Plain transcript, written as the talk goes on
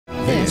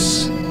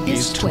This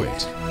is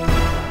TWiT.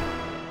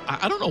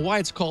 I don't know why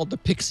it's called the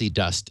Pixie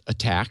Dust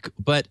attack,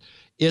 but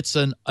it's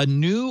it's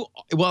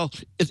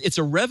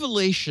a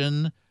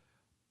revelation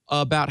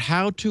about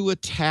how to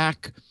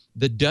attack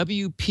the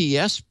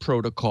WPS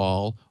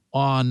protocol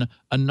on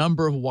a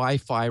number of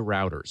Wi-Fi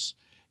routers.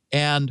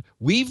 And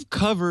we've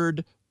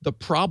covered the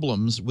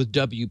problems with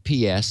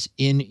WPS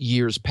in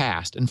years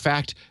past. In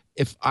fact,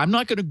 if I'm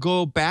not going to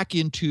go back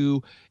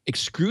into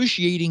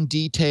excruciating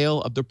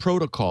detail of the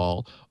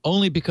protocol,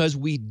 only because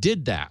we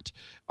did that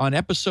on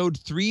episode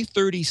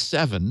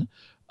 337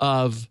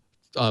 of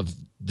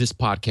this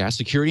podcast,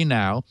 Security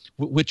Now,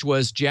 which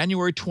was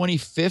January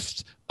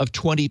 25th of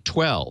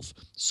 2012.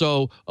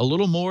 So a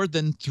little more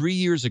than 3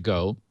 years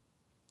ago.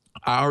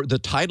 The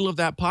title of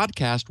that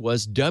podcast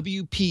was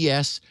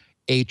WPS,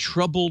 a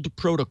Troubled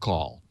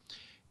Protocol.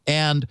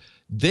 And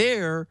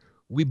there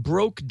we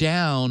broke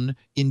down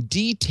in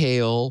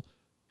detail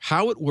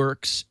how it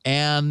works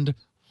and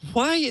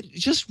why it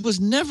just was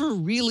never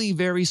really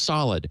very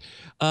solid.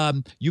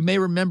 You may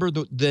remember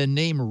the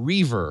name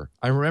Reaver.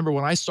 I remember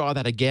when I saw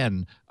that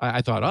again,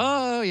 I thought,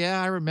 oh,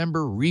 yeah, I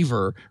remember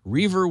Reaver.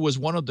 Reaver was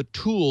one of the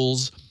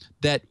tools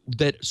that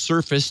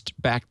surfaced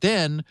back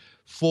then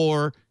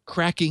for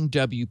cracking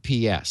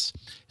WPS.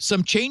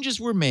 Some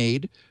changes were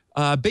made.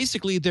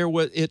 Basically,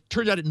 it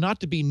turned out not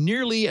to be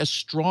nearly as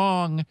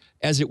strong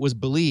as it was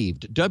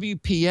believed.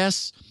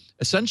 WPS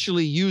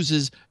essentially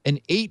uses an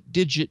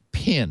 8-digit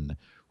PIN,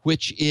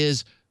 which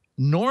is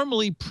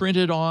normally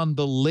printed on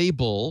the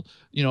label,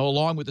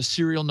 along with the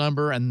serial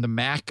number and the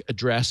MAC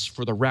address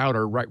for the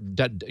router.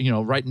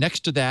 Right next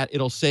to that,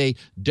 it'll say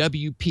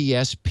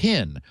WPS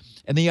PIN.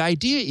 And the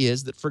idea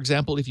is that, for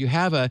example, if you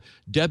have a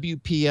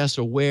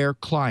WPS-aware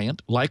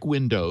client like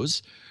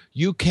Windows,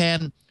 you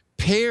can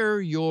pair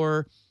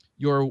your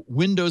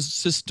Windows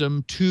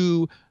system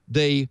to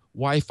the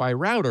Wi-Fi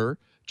router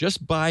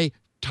just by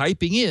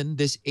typing in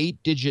this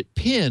 8-digit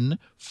PIN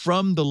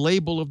from the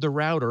label of the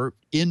router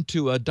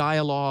into a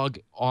dialog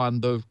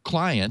on the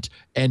client,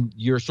 and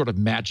you're sort of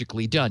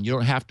magically done. You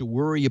don't have to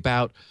worry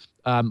about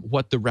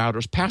what the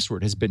router's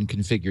password has been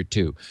configured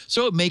to.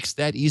 So it makes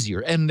that easier.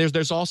 And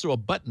there's also a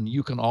button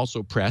you can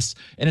also press,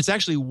 and it's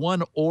actually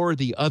one or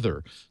the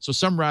other. So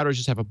some routers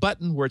just have a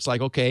button where it's like,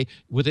 okay,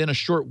 within a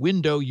short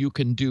window you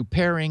can do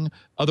pairing,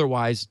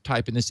 otherwise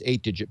type in this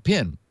 8-digit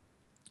PIN.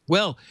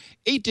 Well,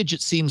 8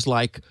 digits seems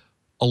like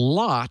a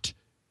lot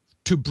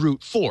to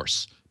brute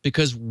force,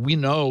 because we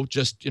know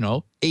just,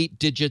 8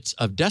 digits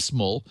of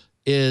decimal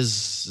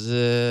is,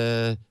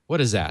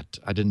 what is that?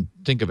 I didn't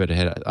think of it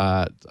ahead.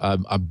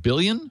 A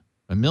billion?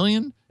 A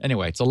million?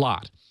 Anyway, it's a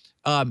lot.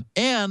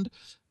 It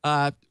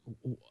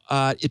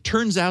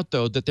turns out,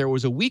 though, that there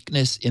was a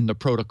weakness in the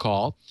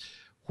protocol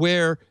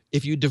where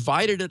if you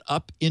divided it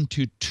up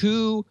into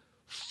two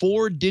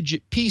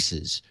 4-digit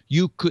pieces,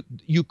 you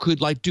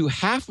could like do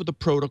half of the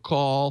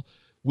protocol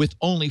with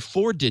only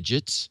 4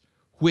 digits,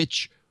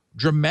 which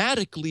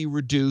dramatically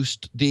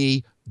reduced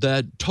the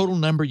total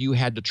number you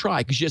had to try,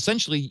 because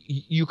essentially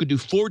you could do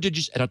 4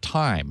 digits at a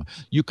time.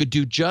 You could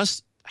do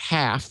just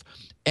half,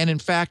 and in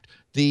fact,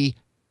 the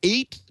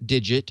 8th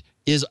digit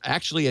is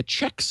actually a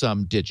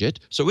checksum digit,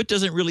 so it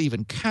doesn't really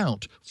even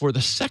count for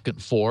the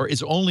second 4.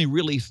 It's only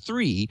really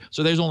 3,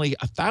 so there's only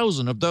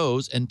 1,000 of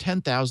those and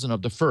 10,000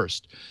 of the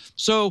first.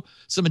 So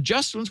some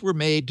adjustments were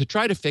made to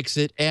try to fix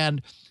it,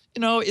 and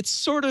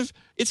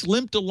it's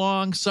limped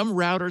along. Some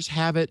routers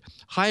have it.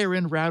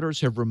 Higher-end routers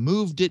have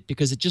removed it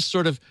because it just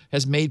sort of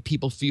has made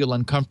people feel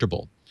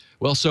uncomfortable.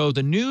 Well, so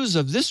the news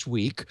of this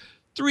week,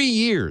 3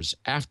 years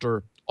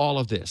after all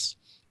of this,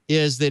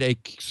 is that a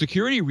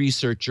security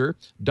researcher,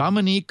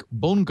 Dominique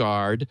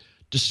Bongard,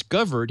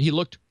 he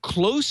looked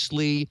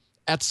closely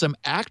at some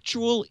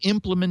actual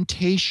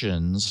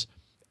implementations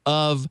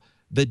of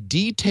the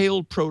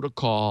detailed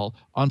protocol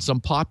on some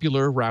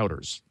popular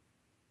routers.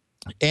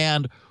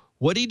 And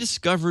what he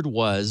discovered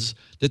was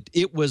that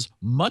it was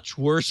much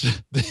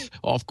worse,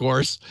 of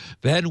course,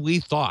 than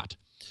we thought.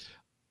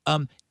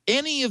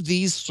 Any of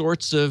these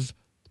sorts of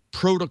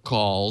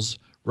protocols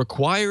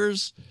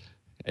requires,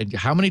 and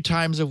how many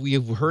times have we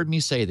heard me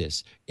say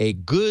this, a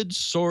good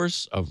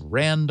source of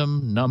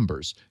random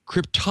numbers.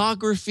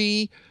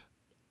 Cryptography,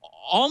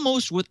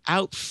 almost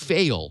without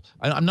fail.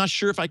 I'm not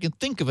sure if I can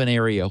think of an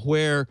area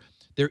where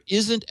there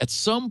isn't at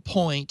some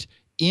point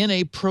in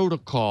a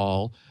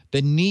protocol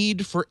the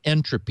need for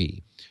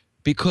entropy,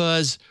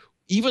 because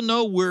even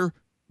though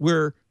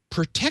we're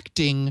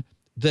protecting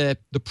the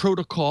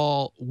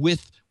protocol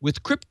with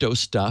crypto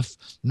stuff,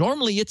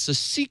 normally it's a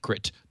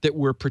secret that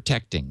we're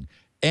protecting,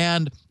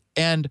 and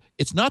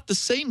it's not the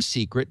same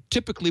secret.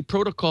 Typically,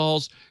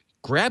 protocols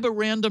grab a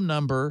random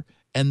number,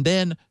 and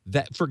then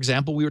that, for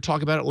example, we were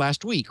talking about it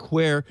last week,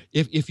 where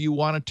if you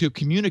wanted to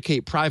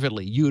communicate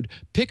privately, you'd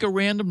pick a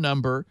random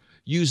number,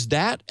 use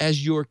that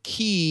as your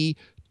key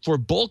for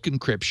bulk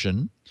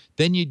encryption.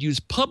 Then you'd use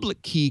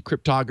public key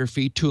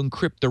cryptography to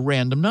encrypt the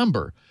random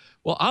number.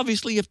 Well,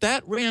 obviously, if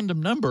that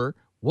random number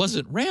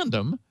wasn't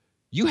random,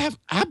 you have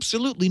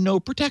absolutely no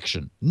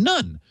protection,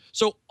 none.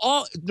 So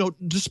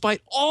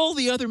despite all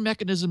the other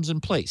mechanisms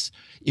in place,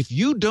 if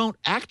you don't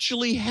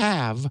actually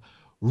have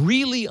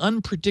really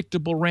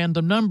unpredictable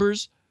random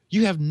numbers,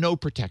 you have no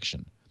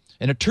protection.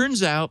 And it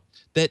turns out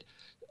that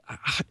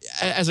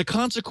as a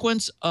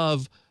consequence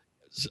of,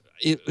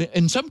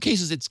 in some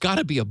cases, it's got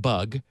to be a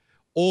bug,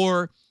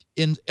 or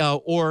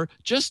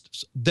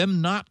just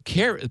them not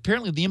care.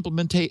 Apparently, the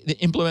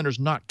implementers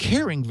not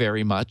caring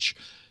very much.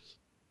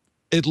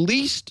 At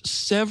least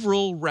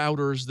several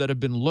routers that have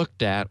been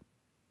looked at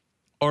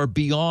are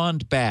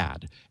beyond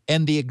bad.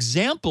 And the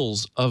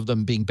examples of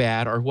them being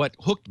bad are what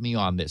hooked me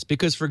on this.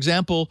 Because, for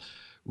example,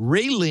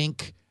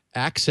 Raylink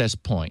access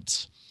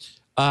points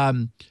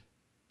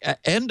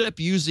end up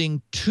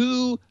using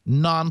two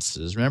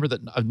nonces. Remember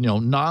that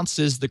nonce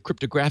is the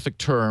cryptographic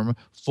term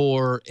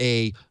for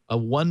a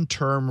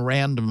one-term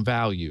random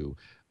value,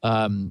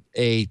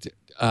 a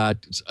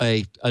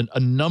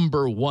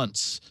number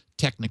once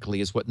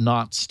technically is what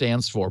nonce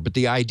stands for. But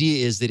the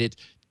idea is that it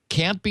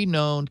can't be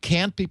known,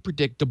 can't be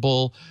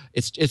predictable.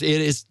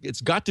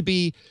 It's got to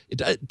be.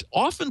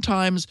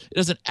 Oftentimes, it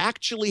doesn't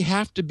actually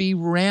have to be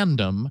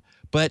random,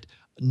 but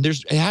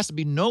it has to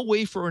be no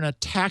way for an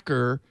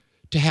attacker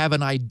to have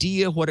an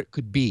idea what it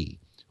could be.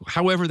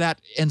 However, that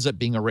ends up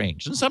being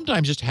arranged, and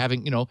sometimes just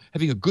having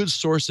a good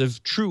source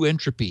of true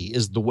entropy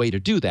is the way to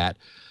do that.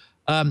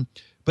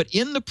 But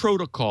in the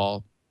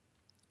protocol,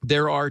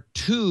 there are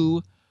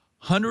two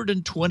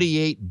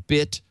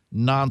 128-bit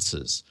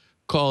nonces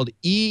called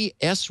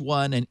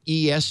ES1 and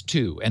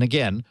ES2. And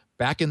again,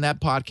 back in that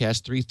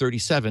podcast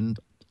 337,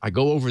 I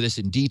go over this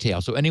in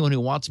detail. So anyone who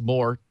wants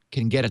more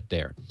can get it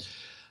there.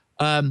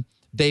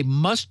 They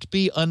must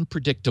be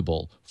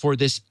unpredictable for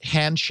this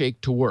handshake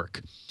to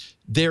work.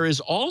 There is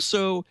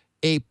also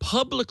a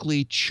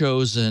publicly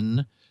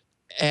chosen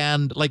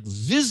and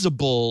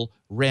visible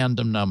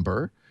random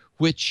number,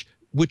 which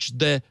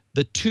the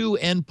two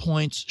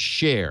endpoints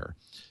share.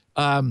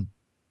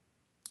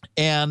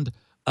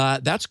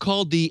 That's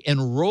called the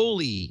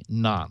enrollee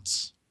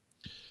nonce.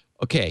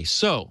 Okay,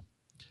 so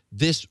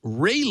this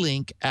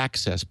Raylink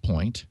access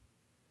point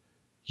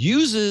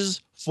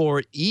uses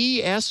for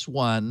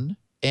ES1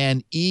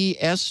 and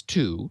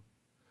ES2,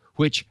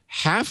 which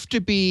have to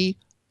be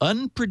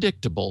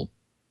unpredictable,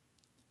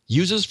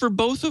 uses for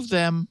both of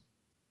them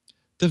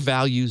the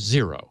value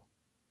 0,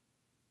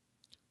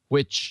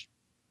 which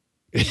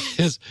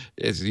is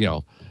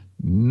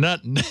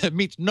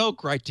meets no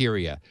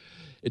criteria.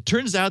 It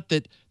turns out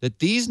that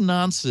these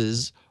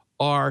nonces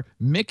are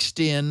mixed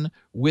in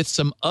with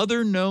some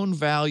other known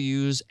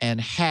values and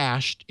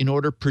hashed in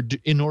order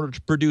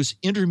to produce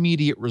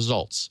intermediate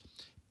results.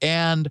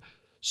 And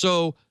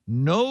so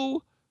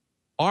no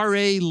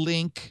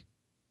RA-link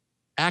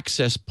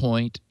access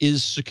point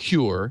is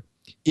secure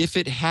if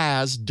it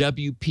has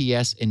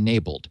WPS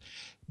enabled.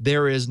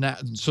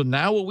 So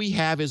now what we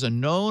have is a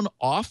known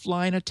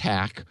offline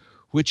attack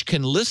which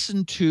can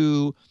listen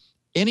to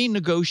any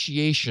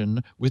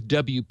negotiation with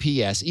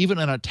WPS. Even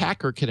an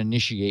attacker can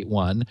initiate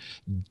one,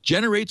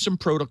 generate some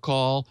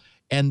protocol,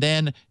 and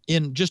then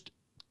just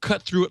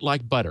cut through it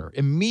like butter.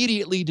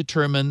 Immediately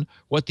determine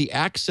what the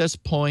access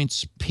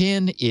point's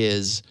PIN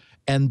is,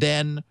 and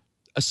then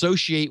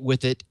associate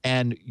with it,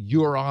 and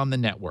you're on the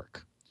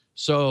network.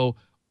 So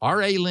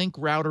RA-Link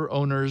router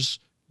owners,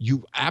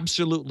 you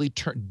absolutely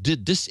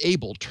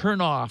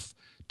turn off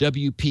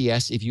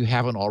WPS if you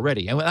haven't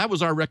already. And that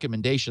was our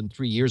recommendation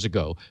 3 years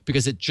ago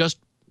because it just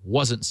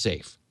wasn't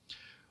safe.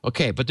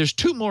 Okay, but there's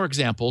two more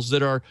examples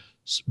that are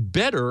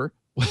better.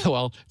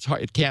 Well, it's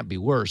hard, it can't be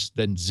worse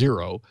than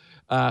 0,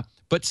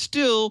 but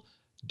still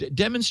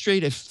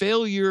demonstrate a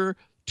failure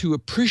to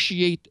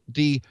appreciate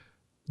the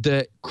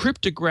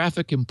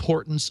cryptographic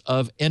importance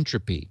of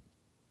entropy.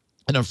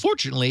 And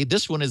unfortunately,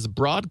 this one is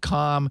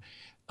Broadcom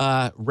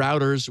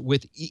routers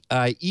with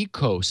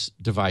ECOS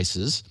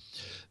devices.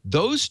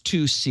 Those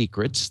two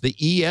secrets, the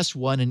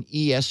ES1 and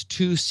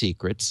ES2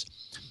 secrets,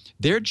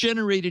 they're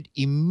generated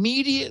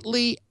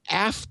immediately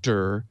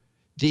after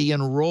the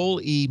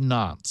enrollee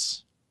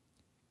nonce.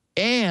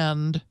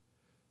 And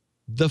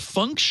the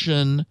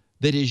function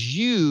that is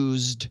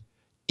used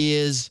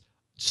is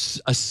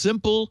a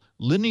simple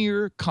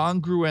linear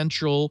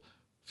congruential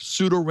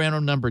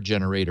pseudo-random number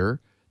generator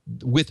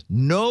with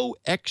no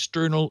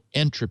external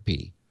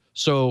entropy.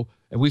 So,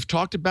 and we've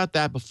talked about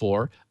that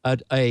before,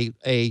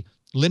 a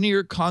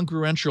linear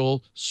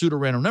congruential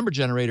pseudo-random number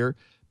generator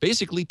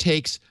basically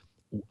takes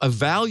a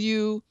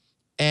value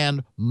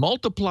and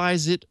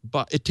multiplies it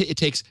by, it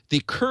takes the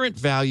current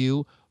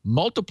value,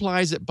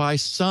 multiplies it by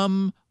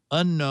some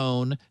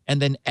unknown, and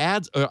then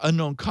adds, or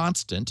unknown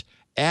constant,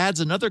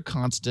 adds another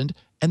constant,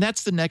 and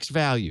that's the next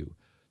value.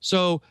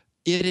 So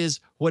it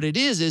is, what it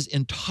is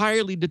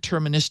entirely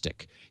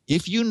deterministic.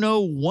 If you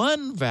know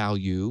one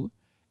value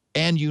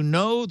and you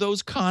know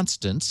those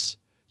constants,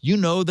 you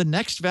know the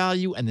next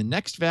value and the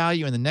next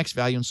value and the next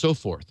value and so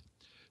forth.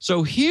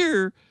 So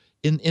here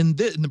in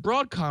the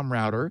Broadcom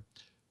router,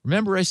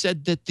 remember I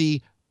said that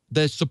the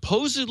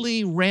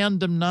supposedly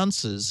random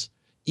nonces,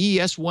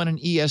 ES1 and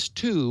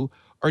ES2,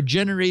 are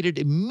generated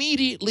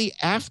immediately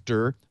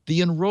after the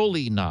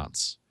enrollee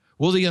nonce.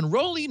 Well, the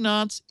enrollee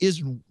nonce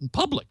is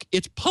public.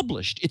 It's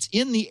published. It's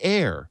in the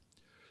air.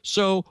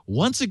 So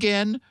once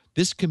again,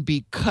 this can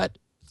be cut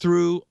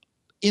through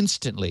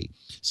instantly.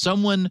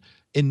 Someone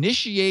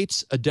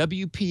initiates a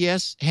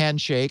WPS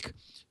handshake,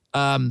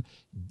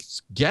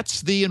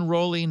 gets the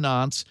enrollee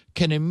nonce,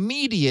 can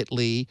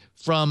immediately,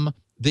 from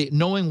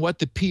knowing what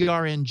the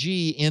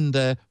PRNG in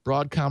the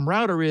Broadcom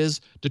router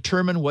is,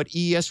 determine what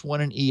ES1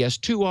 and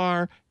ES2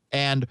 are,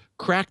 and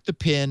crack the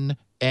PIN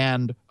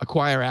and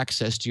acquire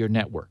access to your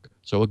network.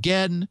 So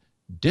again,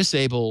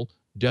 disable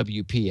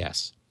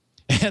WPS.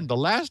 And the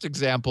last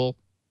example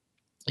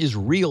is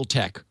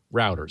Realtek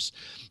routers.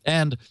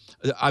 And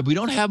we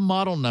don't have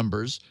model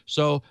numbers,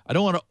 so I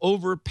don't want to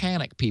over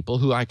panic people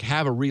who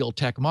have a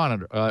Realtek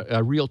monitor,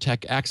 a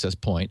Realtek access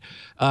point.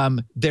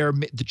 The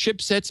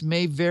chipsets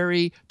may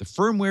vary, the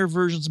firmware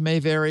versions may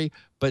vary,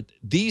 but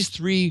these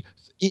three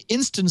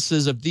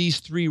instances of these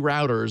three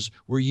routers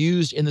were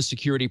used in the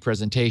security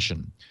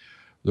presentation.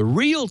 The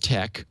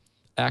Realtek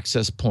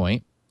access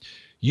point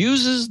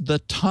uses the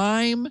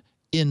time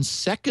in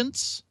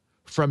seconds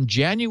from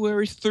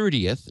January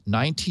 30th,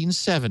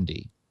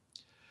 1970.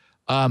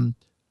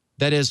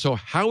 That is, so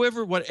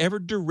whatever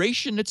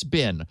duration it's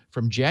been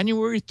from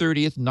January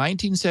 30th,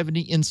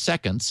 1970 in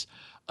seconds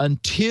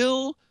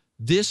until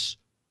this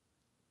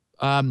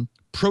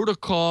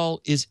protocol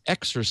is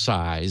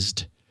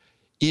exercised,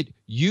 it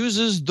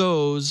uses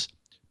those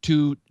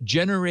to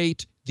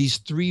generate these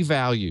three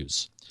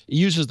values. It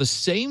uses the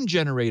same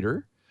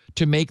generator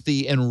to make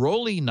the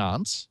enrollee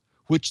nonce,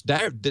 which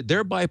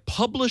thereby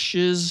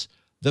publishes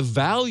the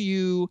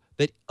value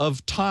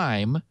of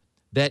time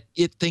that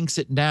it thinks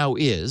it now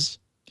is,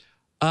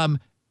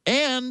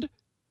 and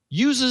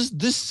uses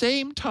the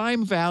same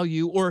time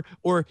value or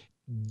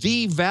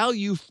the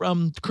value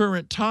from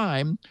current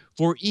time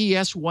for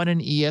ES1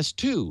 and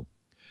ES2.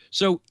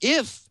 So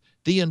if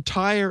the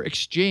entire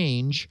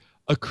exchange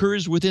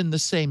occurs within the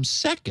same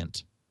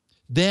second,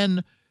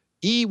 then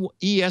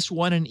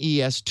ES1 and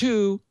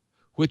ES2,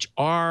 which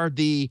are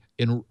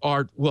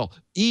ES1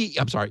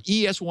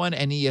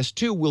 and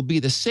ES2 will be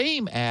the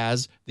same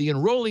as the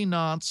enrollee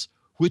nonce,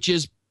 which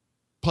is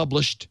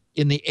published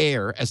in the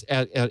air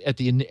at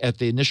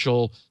the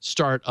initial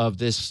start of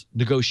this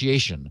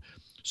negotiation.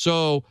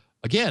 So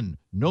again,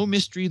 no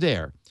mystery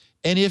there.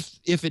 And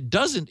if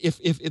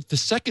the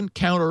second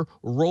counter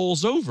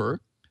rolls over,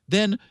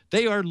 then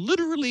they are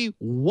literally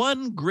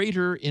one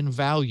greater in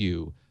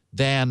value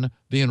than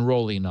the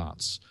enrollee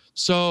nonce.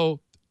 So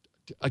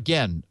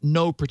again,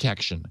 no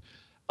protection.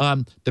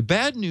 The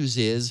bad news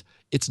is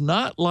it's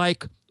not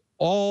like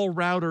all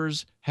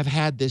routers have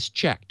had this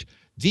checked.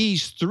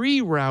 These three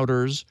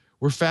routers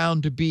were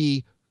found to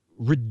be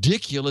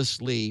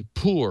ridiculously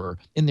poor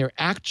in their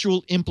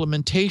actual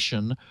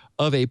implementation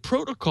of a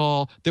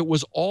protocol that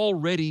was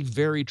already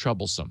very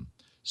troublesome.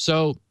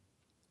 So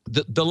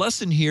the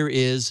lesson here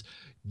is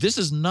this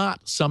is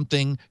not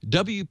something,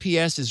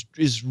 WPS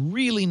is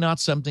really not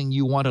something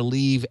you want to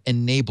leave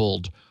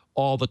enabled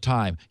all the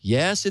time.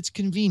 Yes, it's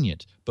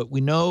convenient, but we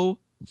know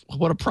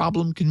what a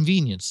problem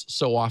convenience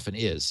so often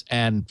is.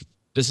 And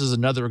this is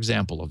another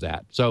example of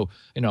that. So,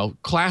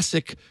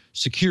 classic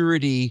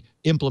security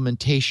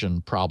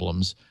implementation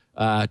problems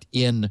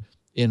in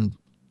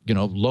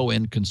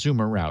low-end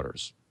consumer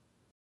routers.